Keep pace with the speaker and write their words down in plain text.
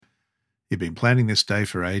You've been planning this day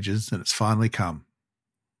for ages and it's finally come.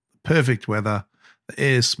 Perfect weather, the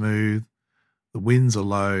air's smooth, the winds are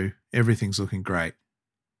low, everything's looking great.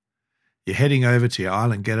 You're heading over to your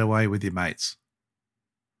island getaway with your mates.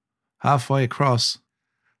 Halfway across,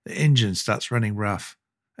 the engine starts running rough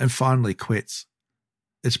and finally quits.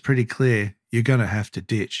 It's pretty clear you're going to have to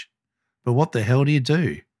ditch. But what the hell do you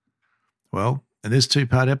do? Well, in this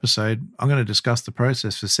two-part episode, I'm going to discuss the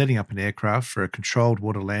process for setting up an aircraft for a controlled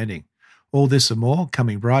water landing. All this and more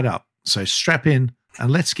coming right up. So strap in and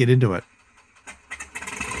let's get into it.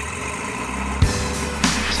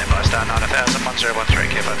 Standby star 9000, 1013,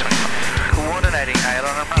 Kilo 25. Coordinating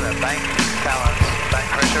aileron and rudder, bank, balance, bank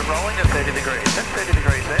pressure rolling at 30 degrees. That's 30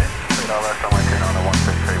 degrees there. 3 left, runway 29,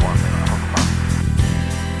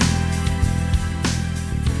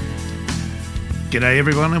 1631. G'day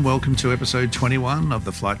everyone and welcome to episode 21 of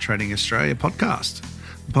the Flight Training Australia podcast.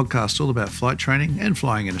 The podcast all about flight training and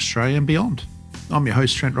flying in Australia and beyond. I'm your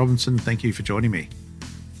host Trent Robinson. Thank you for joining me.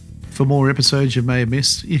 For more episodes you may have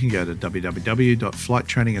missed, you can go to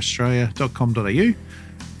www.flighttrainingaustralia.com.au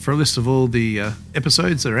for a list of all the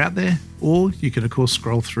episodes that are out there, or you can of course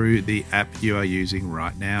scroll through the app you are using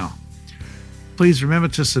right now. Please remember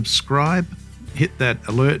to subscribe, hit that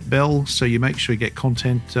alert bell so you make sure you get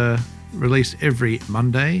content released every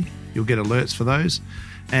Monday. You'll get alerts for those.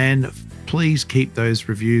 And please keep those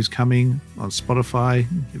reviews coming on Spotify.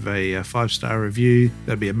 Give a 5-star review.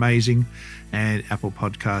 That'd be amazing. And Apple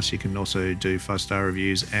Podcasts, you can also do 5-star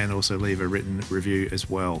reviews and also leave a written review as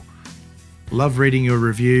well. Love reading your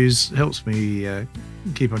reviews. Helps me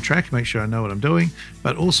keep on track, make sure I know what I'm doing.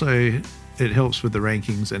 But also it helps with the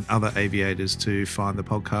rankings and other aviators to find the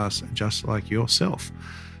podcast just like yourself.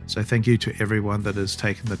 So thank you to everyone that has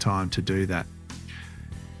taken the time to do that.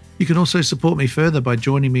 You can also support me further by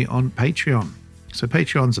joining me on Patreon. So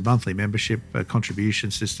Patreon's a monthly membership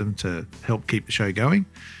contribution system to help keep the show going.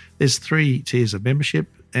 There's 3 tiers of membership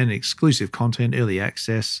and exclusive content, early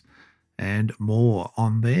access, and more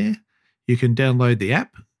on there. You can download the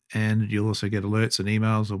app and you'll also get alerts and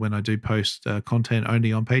emails of when I do post content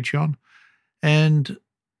only on Patreon. And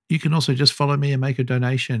you can also just follow me and make a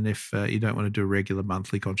donation if you don't want to do a regular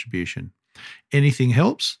monthly contribution. Anything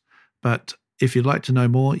helps, but if you'd like to know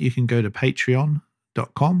more, you can go to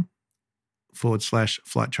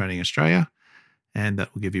patreon.com/Flight Training Australia, and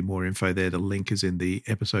that will give you more info there. The link is in the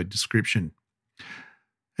episode description.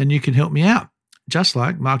 And you can help me out, just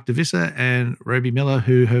like Mark DeVissa and Roby Miller,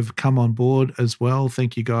 who have come on board as well.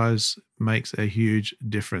 Thank you guys. Makes a huge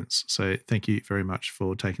difference. So thank you very much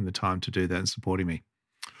for taking the time to do that and supporting me.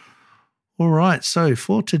 All right, so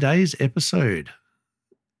for today's episode,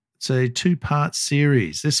 it's a 2-part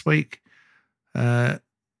series. This week,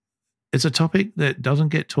 it's a topic that doesn't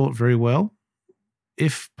get taught very well,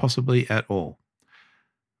 if possibly at all.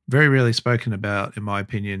 Very rarely spoken about, in my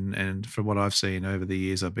opinion, and from what I've seen over the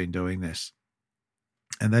years I've been doing this,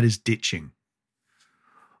 and that is ditching.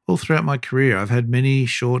 All throughout my career, I've had many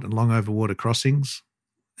short and long overwater crossings.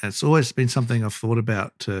 And it's always been something I've thought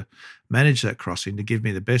about to manage that crossing to give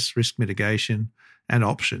me the best risk mitigation and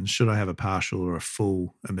options should I have a partial or a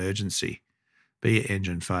full emergency, be it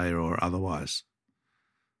engine failure or otherwise.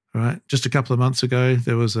 All right. Just a couple of months ago,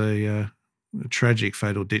 there was a tragic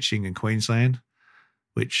fatal ditching in Queensland,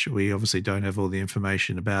 which we obviously don't have all the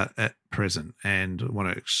information about at present. And I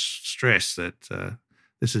want to stress that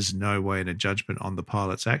this is no way in a judgment on the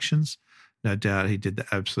pilot's actions. No doubt he did the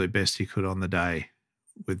absolute best he could on the day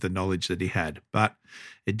with the knowledge that he had. But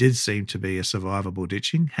it did seem to be a survivable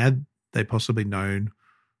ditching had they possibly known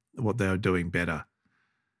what they were doing better.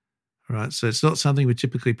 All right, so it's not something we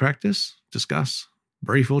typically practice, discuss,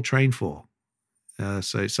 brief, or train for.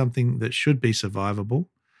 So something that should be survivable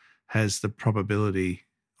has the probability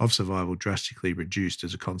of survival drastically reduced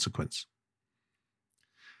as a consequence.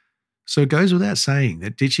 So it goes without saying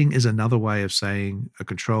that ditching is another way of saying a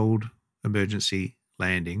controlled emergency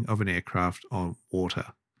landing of an aircraft on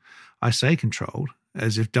water. I say controlled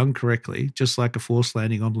as if done correctly, just like a forced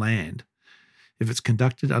landing on land. If it's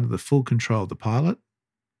conducted under the full control of the pilot,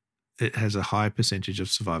 it has a high percentage of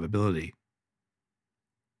survivability.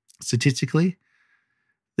 Statistically,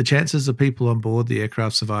 the chances of people on board the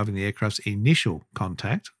aircraft surviving the aircraft's initial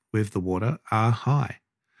contact with the water are high.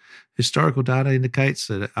 Historical data indicates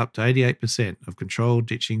that up to 88% of controlled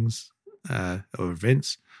ditchings or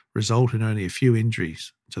events result in only a few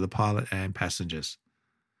injuries to the pilot and passengers.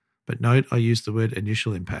 But note I use the word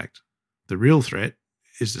initial impact. The real threat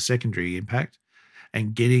is the secondary impact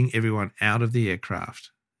and getting everyone out of the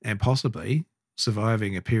aircraft and possibly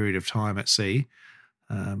surviving a period of time at sea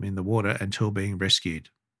in the water until being rescued.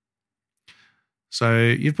 So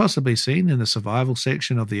you've possibly seen in the survival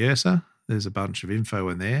section of the URSA, There's a bunch of info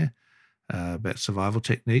in there about survival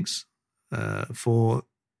techniques for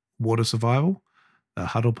water survival,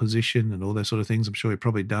 huddle position and all those sort of things. I'm sure you've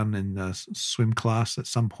probably done in swim class at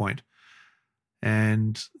some point.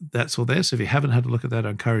 And that's all there. So if you haven't had a look at that, I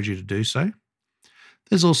encourage you to do so.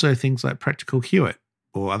 There's also things like practical Hewitt,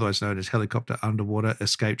 or otherwise known as helicopter underwater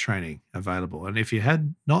escape training, available. And if you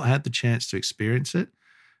had not had the chance to experience it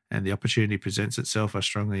and the opportunity presents itself, I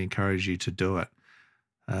strongly encourage you to do it.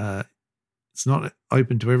 It's not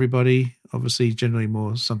open to everybody. Obviously, generally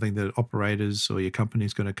more something that operators or your company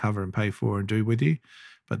is going to cover and pay for and do with you.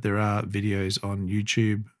 But there are videos on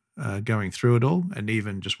YouTube going through it all, and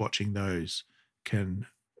even just watching those can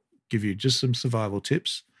give you just some survival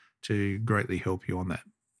tips to greatly help you on that.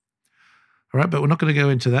 All right, but we're not going to go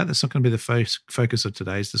into that. That's not going to be the focus of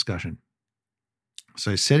today's discussion.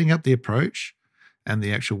 So setting up the approach and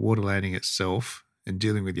the actual water landing itself and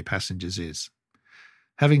dealing with your passengers is.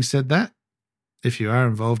 Having said that, if you are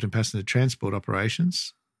involved in passenger transport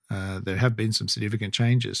operations, there have been some significant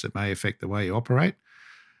changes that may affect the way you operate.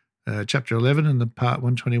 Chapter 11 in the Part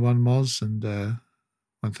 121 MOS and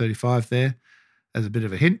 135 there as a bit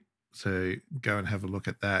of a hint. So go and have a look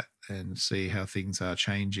at that and see how things are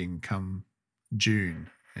changing come June,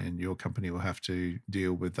 and your company will have to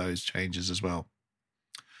deal with those changes as well.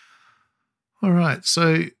 All right,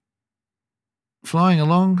 so flying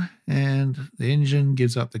along and the engine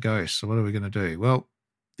gives up the ghost. So what are we going to do? Well,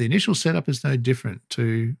 the initial setup is no different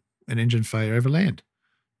to an engine failure over land.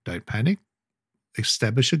 Don't panic.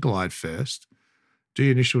 Establish a glide first. Do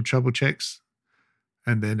your initial trouble checks.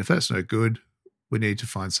 And then if that's no good, we need to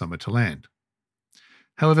find somewhere to land.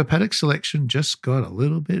 However, paddock selection just got a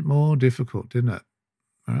little bit more difficult, didn't it?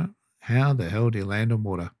 All right. How the hell do you land on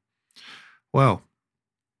water? Well,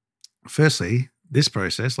 firstly, this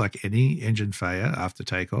process, like any engine failure after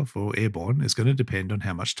takeoff or airborne, is going to depend on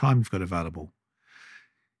how much time you've got available.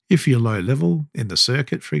 If you're low level in the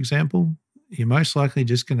circuit, for example, you're most likely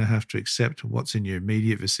just going to have to accept what's in your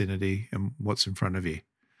immediate vicinity and what's in front of you.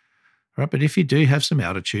 All right, but if you do have some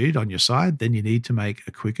altitude on your side, then you need to make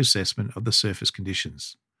a quick assessment of the surface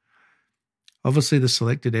conditions. Obviously, the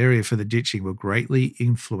selected area for the ditching will greatly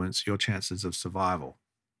influence your chances of survival.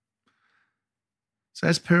 So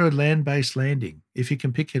as per a land-based landing, if you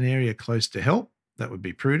can pick an area close to help, that would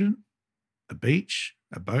be prudent. A beach,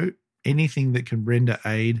 a boat, anything that can render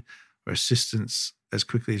aid or assistance as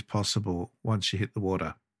quickly as possible once you hit the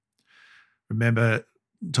water. Remember,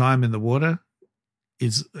 time in the water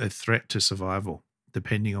is a threat to survival,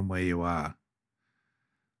 depending on where you are.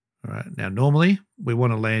 All right. Now, normally we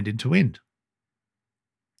want to land into wind.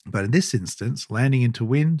 But in this instance, landing into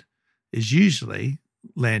wind is usually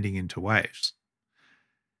landing into waves.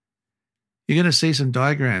 You're going to see some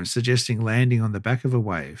diagrams suggesting landing on the back of a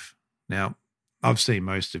wave. Now, I've seen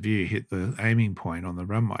most of you hit the aiming point on the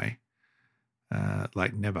runway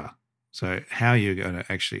like never. So how you're going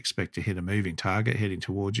to actually expect to hit a moving target heading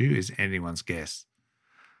towards you is anyone's guess.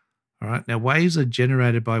 All right. Now, waves are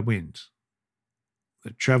generated by wind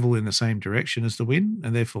that travel in the same direction as the wind,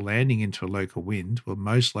 and therefore landing into a local wind will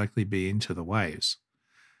most likely be into the waves.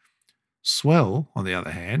 Swell, on the other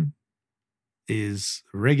hand, is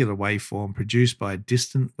a regular waveform produced by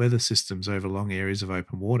distant weather systems over long areas of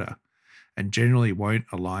open water and generally won't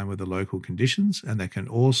align with the local conditions, and they can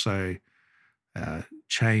also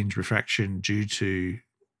change refraction due to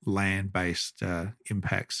land-based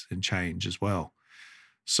impacts and change as well.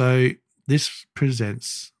 So this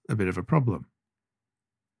presents a bit of a problem.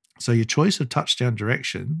 So your choice of touchdown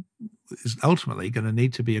direction is ultimately going to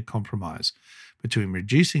need to be a compromise between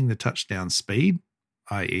reducing the touchdown speed,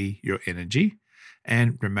 i.e. your energy,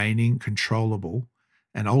 and remaining controllable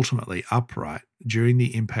and ultimately upright during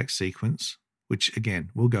the impact sequence, which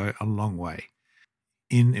again will go a long way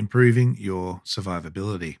in improving your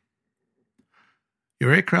survivability.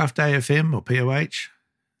 Your aircraft AFM or POH,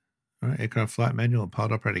 Aircraft Flight Manual and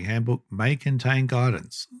Pilot Operating Handbook, may contain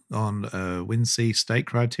guidance on wind sea state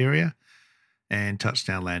criteria and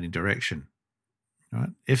touchdown landing direction. Right?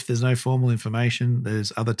 If there's no formal information,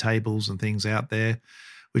 there's other tables and things out there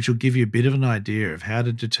which will give you a bit of an idea of how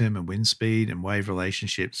to determine wind speed and wave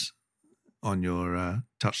relationships on your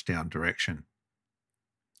touchdown direction.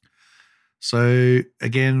 So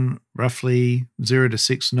again, roughly 0 to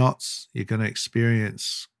 6 knots, you're going to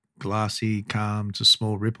experience glassy, calm to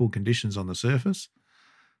small ripple conditions on the surface.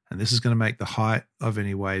 And this is going to make the height of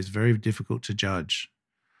any waves very difficult to judge.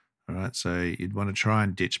 All right, so you'd want to try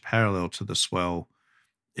and ditch parallel to the swell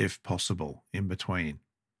if possible, in between.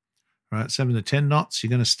 All right, 7 to 10 knots, you're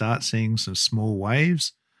going to start seeing some small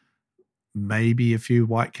waves, maybe a few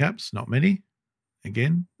white caps, not many.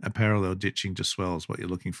 Again, a parallel ditching to swell is what you're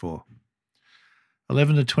looking for.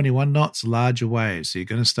 11 to 21 knots, larger waves. So you're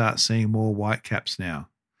going to start seeing more whitecaps now.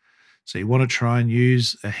 So you want to try and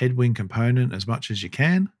use a headwind component as much as you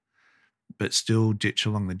can, but still ditch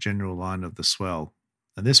along the general line of the swell.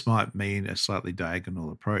 And this might mean a slightly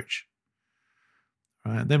diagonal approach.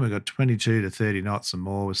 All right, then we've got 22 to 30 knots and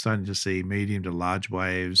more. We're starting to see medium to large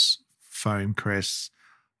waves, foam crests,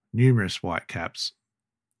 numerous whitecaps.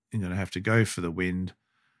 You're going to have to go for the wind,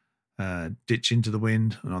 ditch into the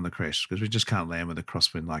wind and on the crest, because we just can't land with a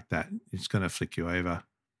crosswind like that. It's going to flick you over.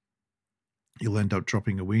 You'll end up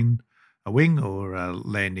dropping a wing or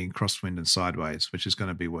landing crosswind and sideways, which is going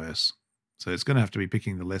to be worse. So it's going to have to be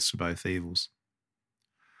picking the less of both evils.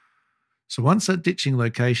 So once that ditching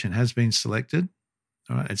location has been selected,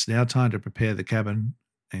 all right, it's now time to prepare the cabin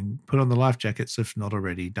and put on the life jackets if not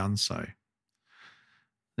already done so.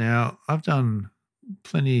 Now, I've done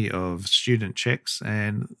plenty of student checks,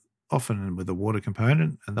 and often with a water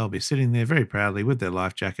component, and they'll be sitting there very proudly with their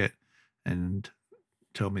life jacket and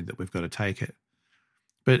tell me that we've got to take it.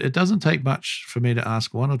 But it doesn't take much for me to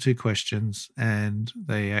ask one or two questions, and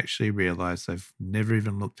they actually realize they've never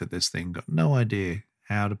even looked at this thing, got no idea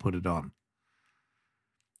how to put it on.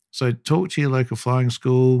 So talk to your local flying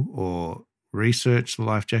school or research the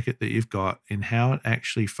life jacket that you've got in how it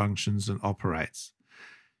actually functions and operates.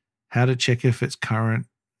 How to check if it's current,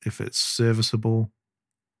 if it's serviceable,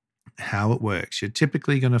 how it works. You're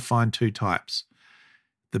typically going to find two types.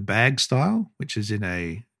 The bag style, which is in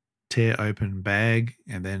a tear open bag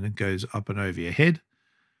and then it goes up and over your head,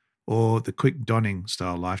 or the quick donning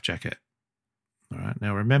style life jacket. All right.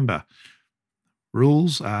 Now remember,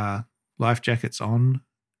 rules are life jackets on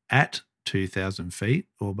at 2,000 feet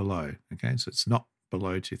or below. Okay. So it's not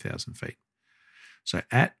below 2,000 feet. So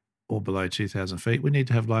at or below 2,000 feet, we need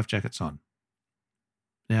to have life jackets on.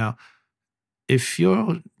 Now, if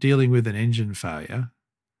you're dealing with an engine failure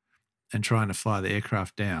and trying to fly the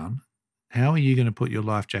aircraft down, how are you going to put your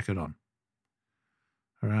life jacket on?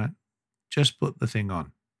 All right. Just put the thing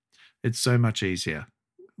on. It's so much easier.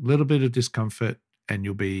 A little bit of discomfort and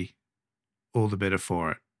you'll be all the better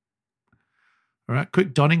for it. All right.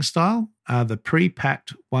 Quick donning style are the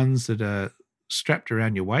pre-packed ones that are strapped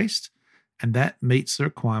around your waist, and that meets the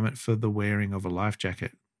requirement for the wearing of a life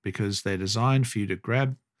jacket because they're designed for you to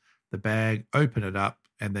grab the bag, open it up,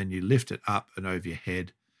 and then you lift it up and over your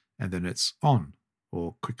head, and then it's on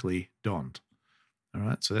or quickly donned. All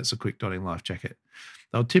right, so that's a quick donning life jacket.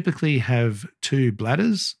 They'll typically have two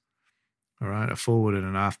bladders, all right, a forward and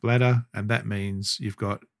an aft bladder, and that means you've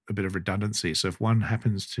got a bit of redundancy. So if one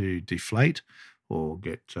happens to deflate or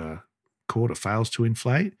get caught or fails to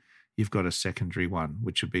inflate, you've got a secondary one,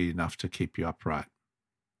 which would be enough to keep you upright.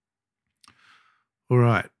 All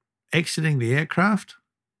right, exiting the aircraft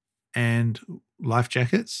and life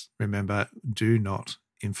jackets. Remember, do not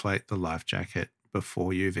inflate the life jacket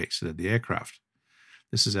before you've exited the aircraft.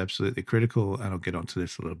 This is absolutely critical, and I'll get onto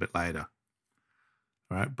this a little bit later.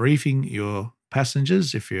 All right, briefing your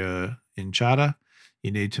passengers. If you're in charter,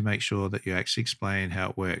 you need to make sure that you actually explain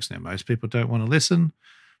how it works. Now, most people don't want to listen,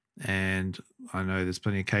 and I know there's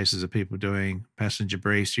plenty of cases of people doing passenger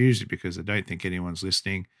briefs, usually because they don't think anyone's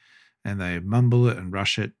listening, and they mumble it and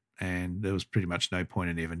rush it, and there was pretty much no point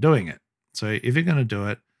in even doing it. So if you're going to do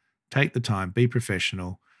it, take the time, be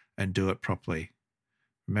professional, and do it properly.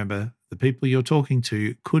 Remember, the people you're talking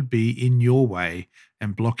to could be in your way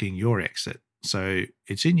and blocking your exit. So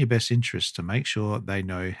it's in your best interest to make sure they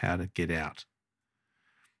know how to get out.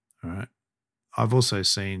 All right. I've also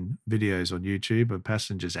seen videos on YouTube of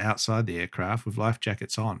passengers outside the aircraft with life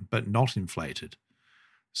jackets on, but not inflated.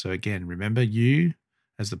 So again, remember, you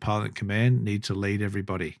as the pilot in command need to lead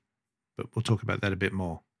everybody. But we'll talk about that a bit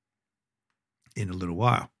more in a little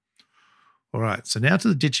while. All right, so now to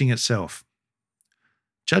the ditching itself.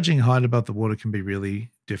 Judging height above the water can be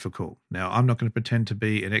really difficult. Now, I'm not going to pretend to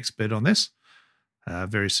be an expert on this.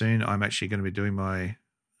 Very soon, I'm actually going to be doing my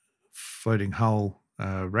floating hull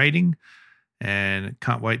rating, and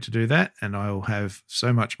can't wait to do that. And I'll have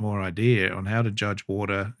so much more idea on how to judge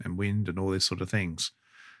water and wind and all these sort of things.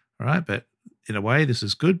 All right, but in a way, this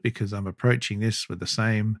is good because I'm approaching this with the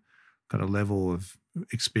same kind of level of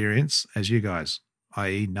experience as you guys,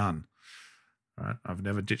 i.e. none. All right, I've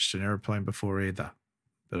never ditched an aeroplane before either,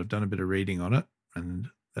 but I've done a bit of reading on it, and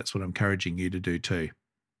that's what I'm encouraging you to do too.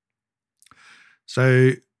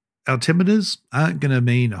 So altimeters aren't going to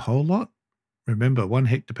mean a whole lot. Remember, 1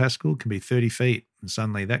 hectopascal can be 30 feet, and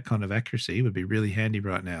suddenly that kind of accuracy would be really handy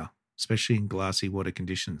right now, especially in glassy water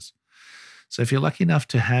conditions. So if you're lucky enough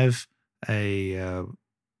to have a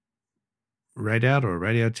readout or a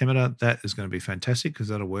radio altimeter, that is going to be fantastic because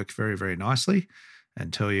that'll work very, very nicely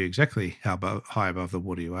and tell you exactly how high above the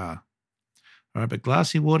water you are. All right, but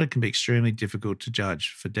glassy water can be extremely difficult to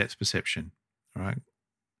judge for depth perception. All right.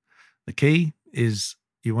 The key is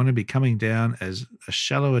you want to be coming down as a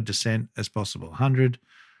shallow a descent as possible, 100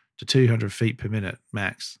 to 200 feet per minute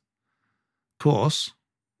max. Of course,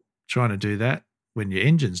 trying to do that when your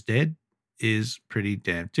engine's dead is pretty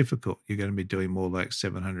damn difficult. You're going to be doing more like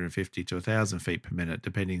 750 to 1,000 feet per minute,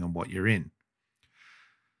 depending on what you're in.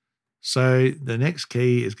 So the next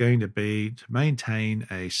key is going to be to maintain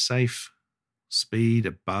a safe speed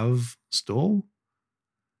above stall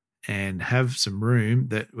and have some room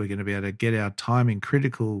that we're going to be able to get our timing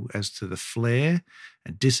critical as to the flare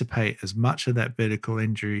and dissipate as much of that vertical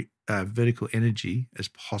energy as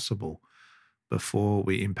possible before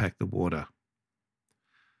we impact the water.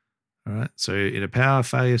 All right. So in a power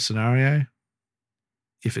failure scenario,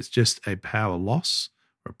 if it's just a power loss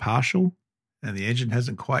or partial and the engine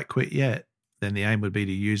hasn't quite quit yet, then the aim would be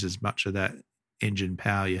to use as much of that engine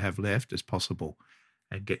power you have left as possible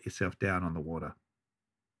and get yourself down on the water.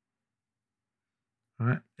 All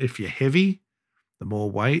right. If you're heavy, the more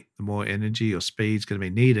weight, the more energy or speed is going to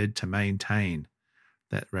be needed to maintain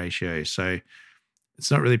that ratio. So it's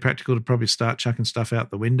not really practical to probably start chucking stuff out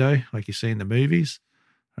the window like you see in the movies.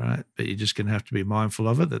 All right. But you're just going to have to be mindful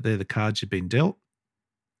of it, that they're the cards you've been dealt,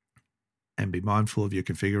 and be mindful of your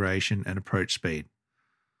configuration and approach speed.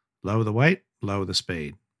 Lower the weight, lower the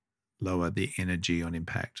speed, lower the energy on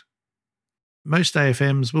impact. Most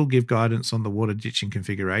AFMs will give guidance on the water ditching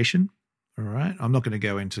configuration. All right. I'm not going to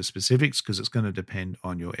go into specifics because it's going to depend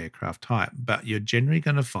on your aircraft type, but you're generally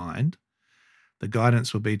going to find the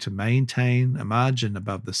guidance will be to maintain a margin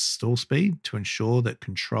above the stall speed to ensure that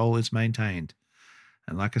control is maintained.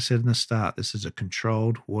 And like I said in the start, this is a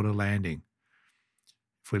controlled water landing.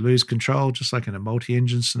 If we lose control, just like in a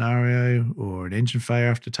multi-engine scenario or an engine failure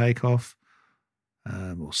after takeoff,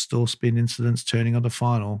 or stall spin incidents turning on the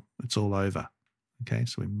final, it's all over. Okay,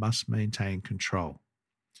 so we must maintain control.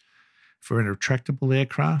 If we're in a retractable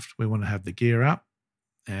aircraft, we want to have the gear up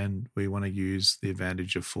and we want to use the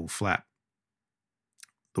advantage of full flap.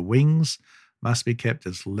 The wings must be kept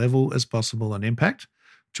as level as possible on impact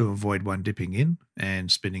to avoid one dipping in and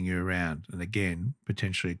spinning you around, and again,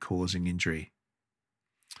 potentially causing injury.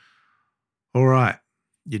 All right,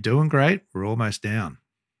 you're doing great. We're almost down.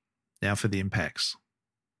 Now for the impacts.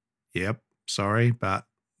 Yep, sorry, but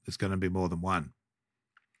there's going to be more than one.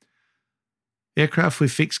 Aircraft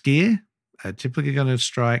with fixed gear are typically going to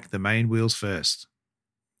strike the main wheels first.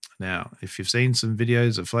 Now, if you've seen some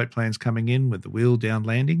videos of float planes coming in with the wheel down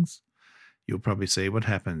landings, you'll probably see what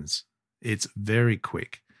happens. It's very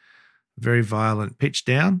quick, very violent pitch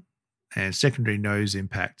down and secondary nose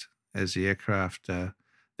impact as the aircraft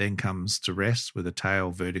then comes to rest with a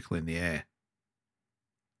tail vertical in the air.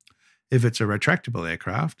 If it's a retractable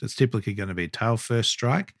aircraft, it's typically going to be tail first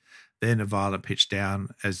strike, then a violent pitch down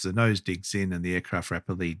as the nose digs in and the aircraft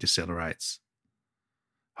rapidly decelerates,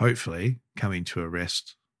 hopefully coming to a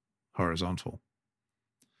rest horizontal.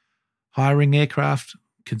 High-wing aircraft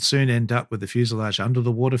can soon end up with the fuselage under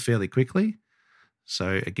the water fairly quickly.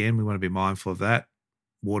 So again, we want to be mindful of that.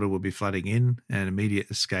 Water will be flooding in and immediate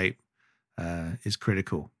escape is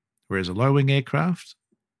critical. Whereas a low-wing aircraft,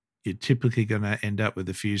 you're typically going to end up with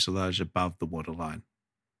the fuselage above the waterline.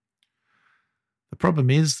 The problem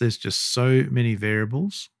is there's just so many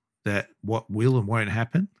variables that what will and won't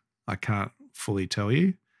happen, I can't fully tell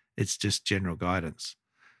you. It's just general guidance.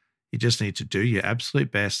 You just need to do your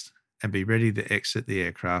absolute best and be ready to exit the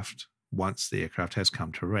aircraft once the aircraft has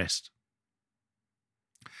come to rest.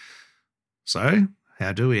 So,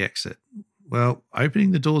 how do we exit? Well,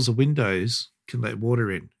 opening the doors or windows can let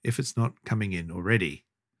water in if it's not coming in already.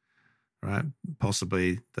 Right?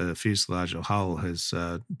 Possibly the fuselage or hull has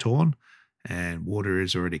torn and water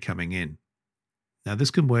is already coming in. Now,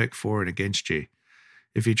 this can work for and against you.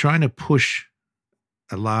 If you're trying to push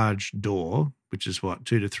a large door, which is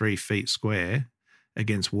 2 to 3 feet square,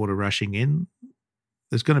 against water rushing in,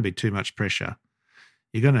 there's going to be too much pressure.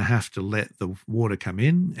 You're going to have to let the water come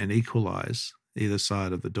in and equalize either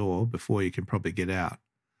side of the door before you can probably get out.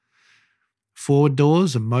 Forward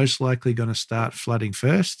doors are most likely going to start flooding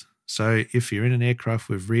first. So if you're in an aircraft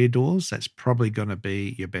with rear doors, that's probably going to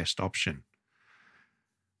be your best option.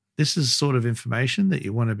 This is sort of information that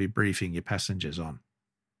you want to be briefing your passengers on.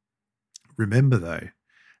 Remember though,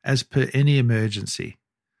 as per any emergency,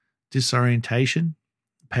 disorientation,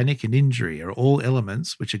 panic and injury are all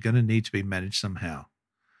elements which are going to need to be managed somehow.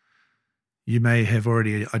 You may have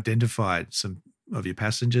already identified some of your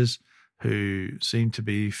passengers who seem to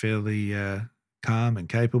be fairly calm and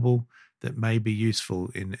capable that may be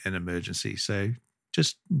useful in an emergency. So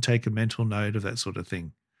just take a mental note of that sort of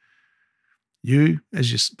thing. You,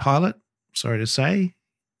 as your pilot, sorry to say,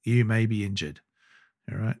 you may be injured.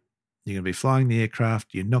 All right. You're going to be flying the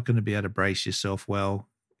aircraft. You're not going to be able to brace yourself well.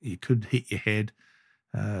 You could hit your head,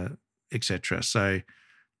 etc. So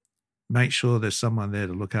make sure there's someone there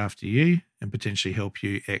to look after you and potentially help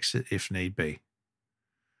you exit if need be.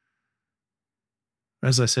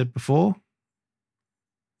 As I said before,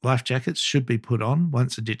 life jackets should be put on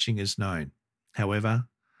once the ditching is known. However,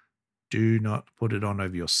 do not put it on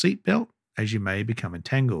over your seatbelt as you may become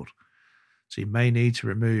entangled. So you may need to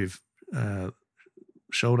remove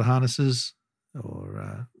shoulder harnesses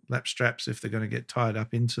or lap straps if they're going to get tied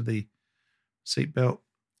up into the seatbelt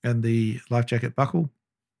and the life jacket buckle,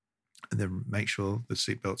 and then make sure the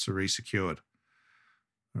seatbelts are re-secured.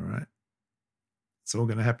 All right. It's all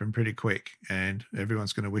going to happen pretty quick, and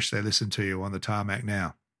everyone's going to wish they listened to you on the tarmac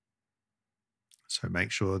now. So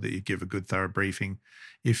make sure that you give a good thorough briefing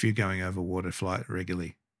if you're going over water flight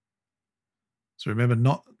regularly. So remember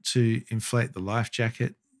not to inflate the life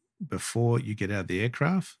jacket before you get out of the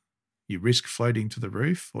aircraft. You risk floating to the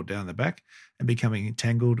roof or down the back and becoming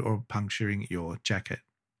entangled or puncturing your jacket.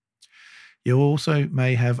 You also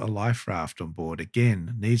may have a life raft on board.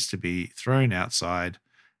 Again, needs to be thrown outside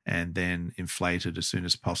and then inflated as soon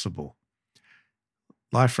as possible.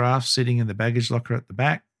 Life raft sitting in the baggage locker at the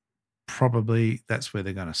back, probably that's where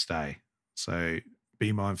they're going to stay. So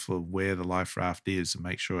be mindful of where the life raft is and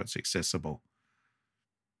make sure it's accessible.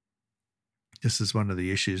 This is one of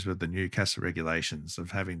the issues with the new CASA regulations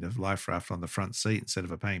of having the life raft on the front seat instead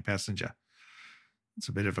of a paying passenger. It's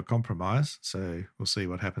a bit of a compromise, so we'll see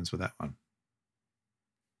what happens with that one.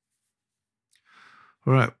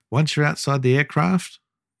 All right, once you're outside the aircraft,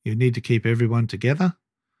 you need to keep everyone together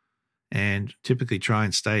and typically try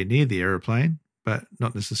and stay near the aeroplane, but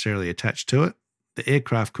not necessarily attached to it. The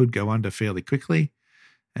aircraft could go under fairly quickly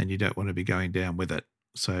and you don't want to be going down with it.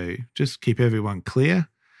 So just keep everyone clear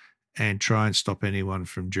and try and stop anyone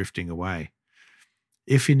from drifting away.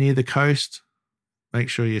 If you're near the coast, make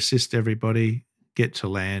sure you assist everybody, get to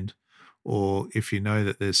land, or if you know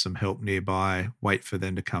that there's some help nearby, wait for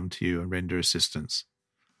them to come to you and render assistance.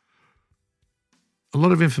 A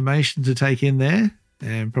lot of information to take in there,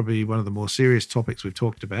 and probably one of the more serious topics we've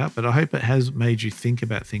talked about, but I hope it has made you think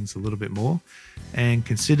about things a little bit more and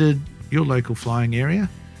considered your local flying area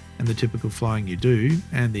and the typical flying you do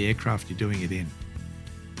and the aircraft you're doing it in.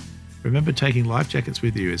 Remember, taking life jackets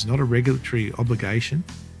with you is not a regulatory obligation.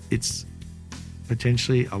 It's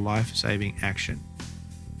potentially a life-saving action.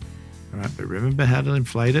 All right, but remember how to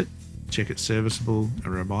inflate it, check it's serviceable, and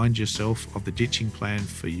remind yourself of the ditching plan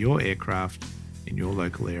for your aircraft in your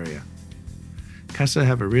local area. CASA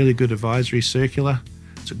have a really good advisory circular.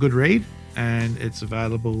 It's a good read, and it's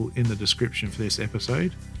available in the description for this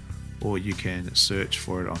episode, or you can search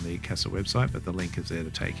for it on the CASA website, but the link is there to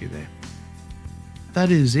take you there. That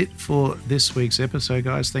is it for this week's episode,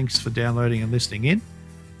 guys. Thanks for downloading and listening in.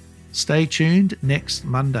 Stay tuned. Next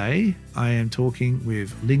Monday, I am talking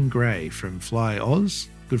with Lynn Gray from Fly Oz,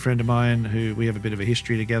 good friend of mine who we have a bit of a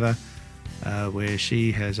history together, where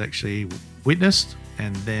she has actually witnessed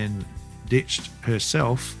and then ditched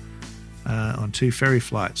herself on 2 ferry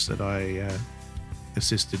flights that I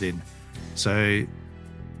assisted in. So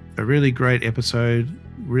a really great episode,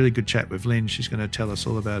 really good chat with Lynn. She's going to tell us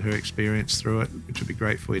all about her experience through it, which would be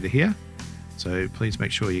great for you to hear. So please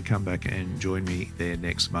make sure you come back and join me there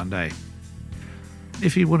next Monday.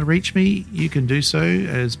 If you want to reach me, you can do so,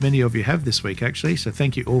 as many of you have this week actually. So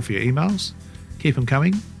thank you all for your emails. Keep them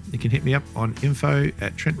coming. You can hit me up on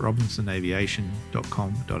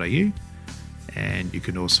info@trentrobinsonaviation.com.au. And you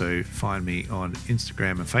can also find me on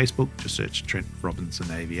Instagram and Facebook. Just search Trent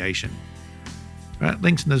Robinson Aviation. All right,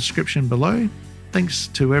 links in the description below. Thanks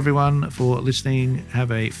to everyone for listening.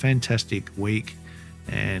 Have a fantastic week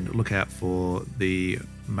and look out for the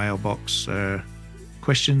mailbox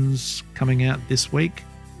questions coming out this week.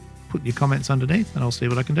 Put your comments underneath and I'll see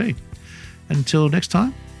what I can do. Until next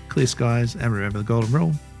time, clear skies and remember the golden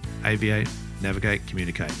rule: aviate, navigate,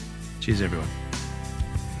 communicate. Cheers, everyone.